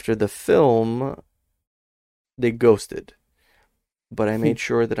 but after the film, they ghosted. But I made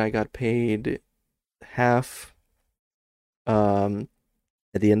sure that I got paid half um,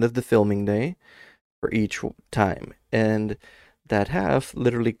 at the end of the filming day for each time. And that half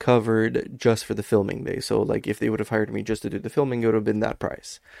literally covered just for the filming day. So, like, if they would have hired me just to do the filming, it would have been that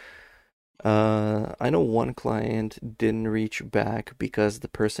price. I know one client didn't reach back because the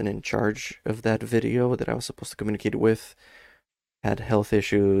person in charge of that video that I was supposed to communicate with had health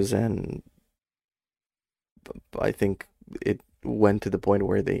issues, and I think it went to the point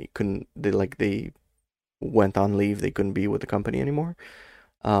where they couldn't, they went on leave, they couldn't be with the company anymore,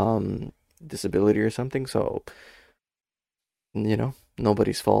 um, disability or something. So,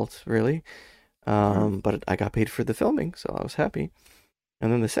 nobody's fault really. Mm. But I got paid for the filming, so I was happy.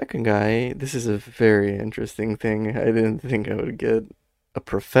 And then the second guy, this is a very interesting thing. I didn't think I would get a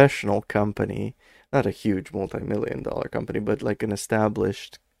professional company, not a huge multi-million dollar company, but like an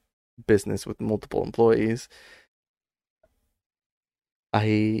established business with multiple employees.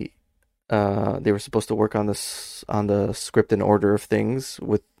 I They were supposed to work on this on the script and order of things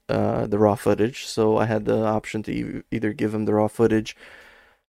with the raw footage, so I had the option to either give them the raw footage,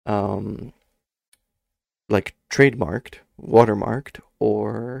 um, like trademarked, watermarked,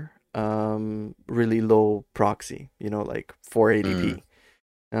 or really low proxy, like Mm. 480p.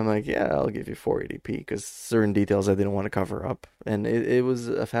 And I'm like, yeah, I'll give you 480p because certain details I didn't want to cover up, and it was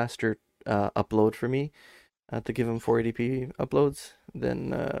a faster upload for me to give them 480p uploads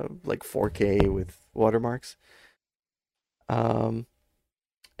than like 4K with watermarks. Um,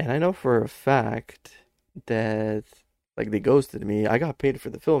 and I know for a fact that like they ghosted me. I got paid for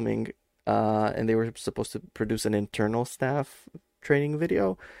the filming, and they were supposed to produce an internal staff training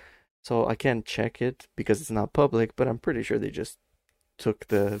video. So I can't check it because it's not public, but I'm pretty sure they just took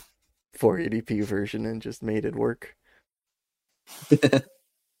the 480p version and just made it work.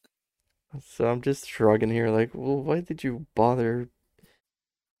 So I'm just shrugging here, like, well, why did you bother?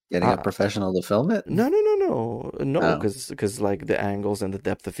 Getting a Uh, professional to film it? No, no, no, no, Oh, because like the angles and the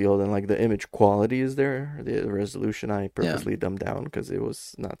depth of field and like the image quality is there. The resolution I yeah. purposely dumbed down because it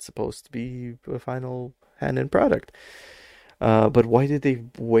was not supposed to be a final hand-in product. But why did they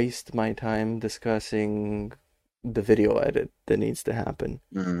waste my time discussing the video edit that needs to happen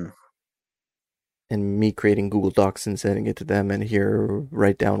Mm. and me creating Google Docs and sending it to them and here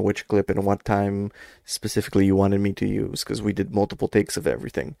write down which clip and what time specifically you wanted me to use because we did multiple takes of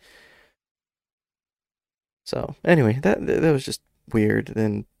everything. So anyway, that was just weird.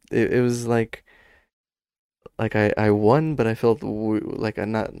 Then it was like I won, but I felt like I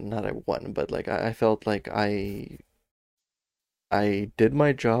not I won, but like I felt like I did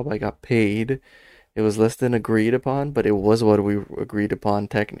my job. I got paid, It was less than agreed upon, but it was what we agreed upon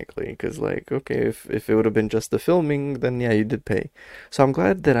technically. Because, like, okay, if it would have been just the filming, then yeah, you did pay. So I'm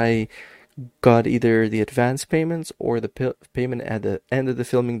glad that I got either the advance payments or the payment at the end of the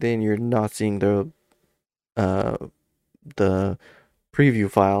filming day, and you're not seeing uh the preview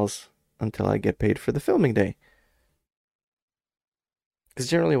files until I get paid for the filming day. Because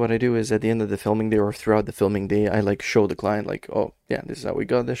generally, what I do is at the end of the filming day or throughout the filming day, I like show the client, like, oh, yeah, this is how we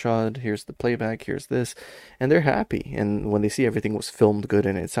got the shot. Here's the playback. Here's this. And they're happy. And when they see everything was filmed good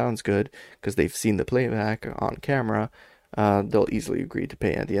and it sounds good, because they've seen the playback on camera, they'll easily agree to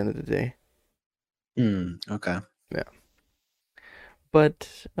pay at the end of the day. Okay. Yeah.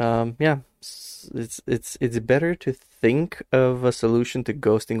 But yeah, it's better to think of a solution to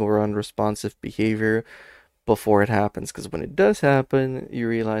ghosting or unresponsive behavior before it happens, because when it does happen you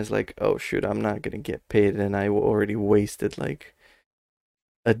realize like, oh shoot, I'm not gonna get paid and I already wasted like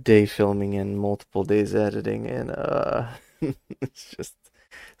a day filming and multiple days editing, and it's just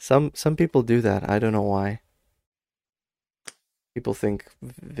some people do that. I don't know why. People think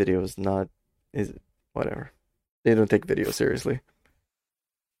video is not, is whatever, they don't take video seriously,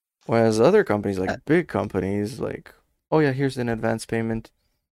 whereas other companies, Uh, like big companies, like, oh yeah, here's an advance payment,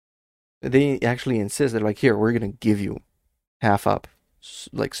 they actually insist. They're like, here, we're gonna give you half up,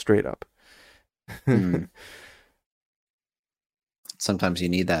 like straight up. mm. Sometimes you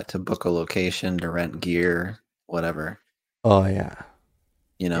need that to book a location, to rent gear, whatever, Oh yeah.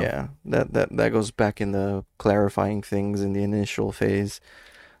 you know? Yeah. That goes back in the clarifying things in the initial phase.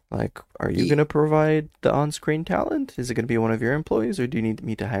 Like, are you Ye- gonna provide the on-screen talent? Is it gonna be one of your employees, or do you need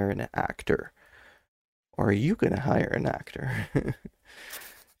me to hire an actor? Or are you gonna hire an actor?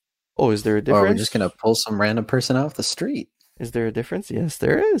 Oh, is there a Or we're just gonna difference? pull some random person off the street. Is there a difference? Yes,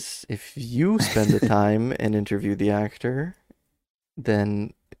 there is. If you spend the time and interview the actor,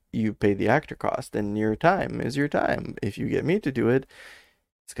 then you pay the actor cost, and your time is your time. If you get me to do it,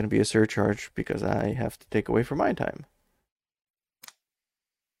 it's going to be a surcharge because I have to take away from my time.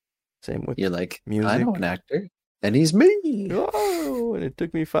 Same with You're like, I know an music. actor, and he's me. Oh, and it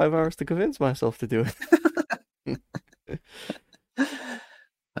took me 5 hours to convince myself to do it.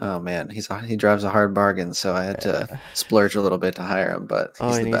 Oh man, he drives a hard bargain, so I had to uh, splurge a little bit to hire him, but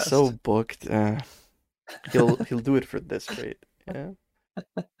oh, he's the and he's so best. booked. He'll do it for this rate. Yeah.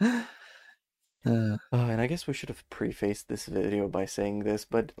 Uh, Oh, and I guess we should have prefaced this video by saying this,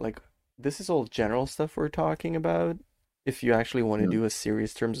 but like, this is all general stuff we're talking about. If you actually want to mm, do a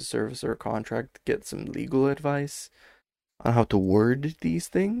serious terms of service or a contract, get some legal advice on how to word these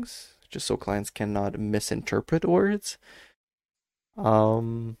things, just so clients cannot misinterpret words.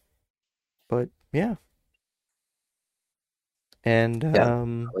 Um, but yeah, and yeah,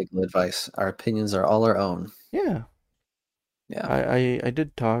 legal advice. Our opinions are all our own. yeah, Yeah. I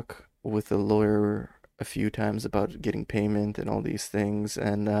did talk with a lawyer a few times about getting payment and all these things,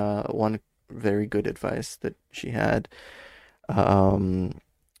 and one very good advice that she had, um,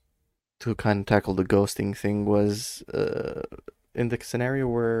 to kind of tackle the ghosting thing was, in the scenario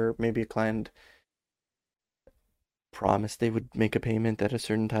where maybe a client promised they would make a payment at a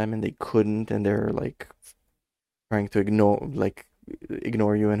certain time and they couldn't, and they're like trying to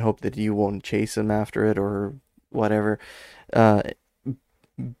ignore you and hope that you won't chase them after it or whatever. Uh,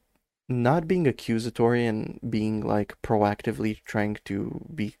 Not being accusatory and being like proactively trying to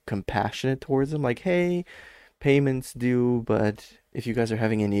be compassionate towards them, like, hey, payments due, but if you guys are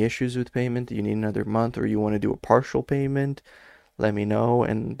having any issues with payment, you need another month, or you want to do a partial payment, let me know.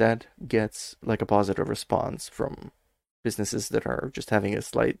 And that gets like a positive response from businesses that are just having a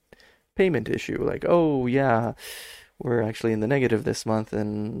slight payment issue. Like, oh, yeah, we're actually in the negative this month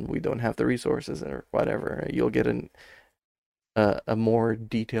and we don't have the resources or whatever. You'll get a more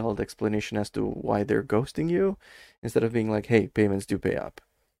detailed explanation as to why they're ghosting you, instead of being like, hey, payments do pay up.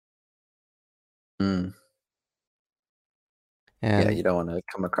 Mm. Yeah, And you don't want to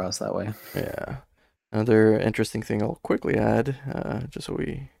come across that way. yeah, another interesting thing I'll quickly add, just so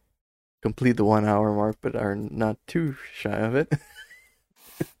we complete the 1 hour mark but are not too shy of it,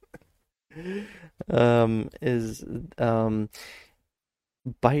 is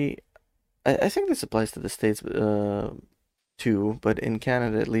by I think this applies to the States too, but in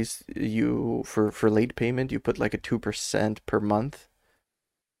Canada at least, you for late payment you put like a 2% per month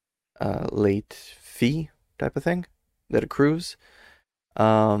late fee type of thing that accrues.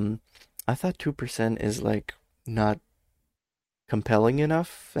 Um, I thought 2% is like not compelling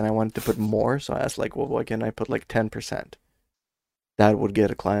enough, and I wanted to put more, so I asked like, well, why can't I put like 10%? That would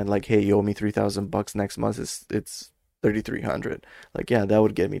get a client like, hey, you owe me $3,000 next month. It's 3,300. Like, yeah, that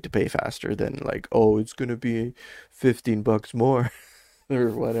would get me to pay faster than like, oh, it's gonna be $15 more or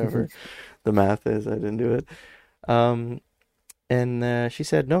whatever. the math is. I didn't do it. Um, and she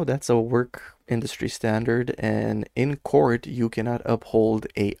said, no, that's a work industry standard, and in court you cannot uphold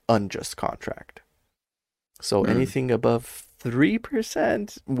a unjust contract. So Hmm. anything above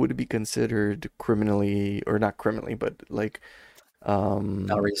 3% would be considered criminally, or not criminally, but like, Not um,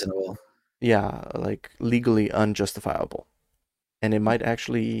 reasonable. yeah, like legally unjustifiable. And it might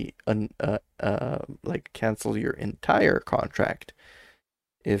actually like cancel your entire contract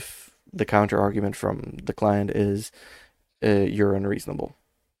if the counter argument from the client is you're unreasonable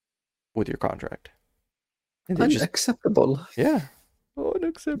with your contract. And they just, Unacceptable. yeah, Yeah.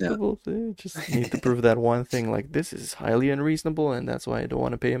 unacceptable. They just need to prove that one thing, like this is highly unreasonable, and that's why I don't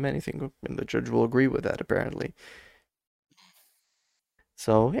want to pay him anything. And the judge will agree with that, apparently.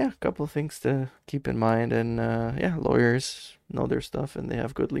 So yeah, a couple of things to keep in mind, and yeah, lawyers know their stuff and they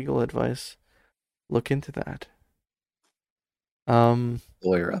have good legal advice. Look into that. Um,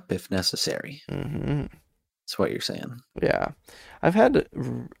 Lawyer up if necessary. mhm. That's what you're saying. Yeah, I've had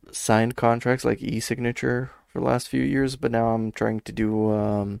signed contracts like e-signature for the last few years, but now I'm trying to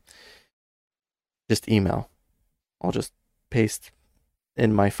do just email. I'll just paste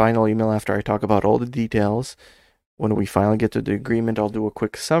in my final email after I talk about all the details. When we finally get to the agreement, I'll do a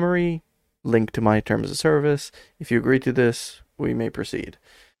quick summary, link to my terms of service. If you agree to this, we may proceed.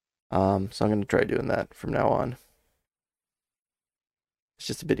 So I'm going to try doing that from now on. It's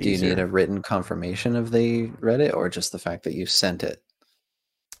just a bit Do you need easier. a written confirmation of they read it or just the fact that you sent it?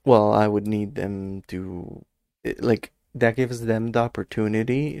 Well, I would need them to, like, that gives them the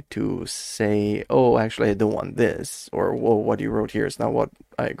opportunity to say, oh, actually, I don't want this, or, whoa, what you wrote here is not what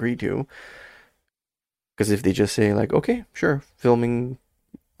I agree to. Because if they just say, like, okay, sure, filming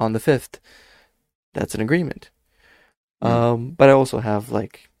on the 5th, that's an agreement. Mm. But I also have,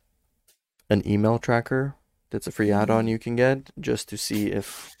 like, an email tracker that's a free add-on you can get just to see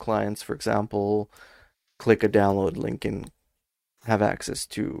if clients, for example, click a download link and have access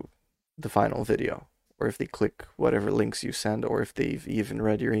to the final video, or if they click whatever links you send, or if they've even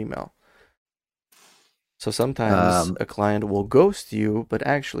read your email. So sometimes Um, a client will ghost you, but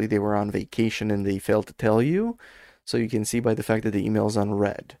actually they were on vacation and they failed to tell you. So you can see by the fact that the email is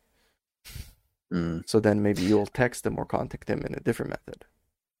unread. mm. So then maybe you'll text them or contact them in a different method.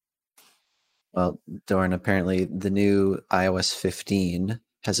 Well, Doran, apparently the new iOS 15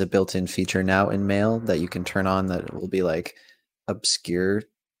 has a built-in feature now in Mail that you can turn on that will be like obscure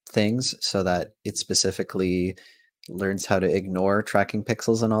things so that it specifically learns how to ignore tracking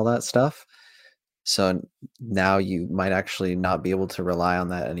pixels and all that stuff. So now you might actually not be able to rely on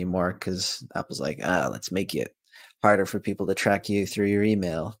that anymore because Apple's like, let's make it harder for people to track you through your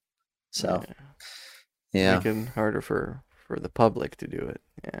email. So, Yeah, yeah. making harder for the public to do it.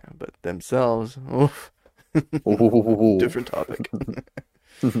 Yeah, but themselves, oof. Ooh. Different topic.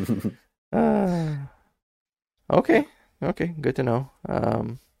 uh, okay, okay, good to know.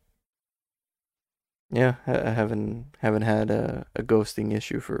 Yeah, I haven't had a ghosting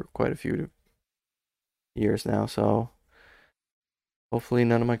issue for quite a few years now, so hopefully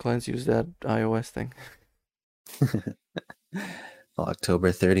none of my clients use that iOS thing. Well,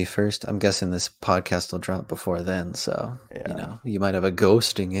 October 31st. I'm guessing this podcast will drop before then, so, Yeah. you might have a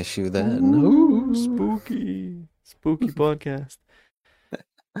ghosting issue then. Ooh, Ooh. spooky, spooky podcast.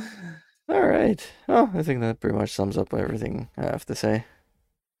 All right. Well, I think that pretty much sums up everything I have to say.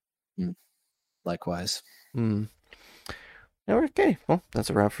 Mm, likewise. Hmm. Okay, well, that's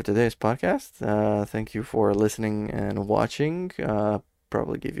a wrap for today's podcast. Thank you for listening and watching.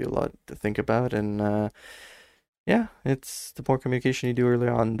 Probably gave you a lot to think about, and yeah, it's the more communication you do early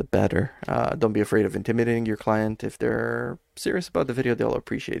on, the better. Don't be afraid of intimidating your client. If they're serious about the video, they'll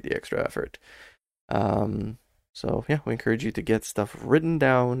appreciate the extra effort. Um, so yeah, we encourage you to get stuff written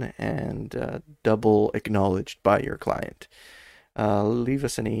down and double acknowledged by your client. Leave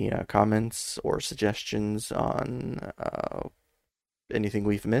us any comments or suggestions on anything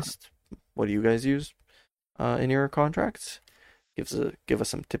we've missed. What do you guys use in your contracts? Give us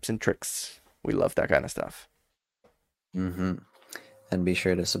some tips and tricks. We love that kind of stuff. Mm-hmm. And be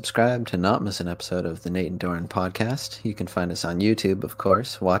sure to subscribe to not miss an episode of the Nate and Doran podcast. You can find us on YouTube, of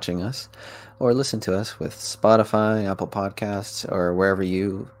course, watching us, or listen to us with Spotify, Apple Podcasts, or wherever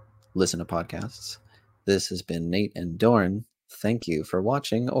you listen to podcasts. This has been Nate and Doran. Thank you for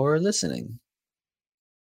watching or listening.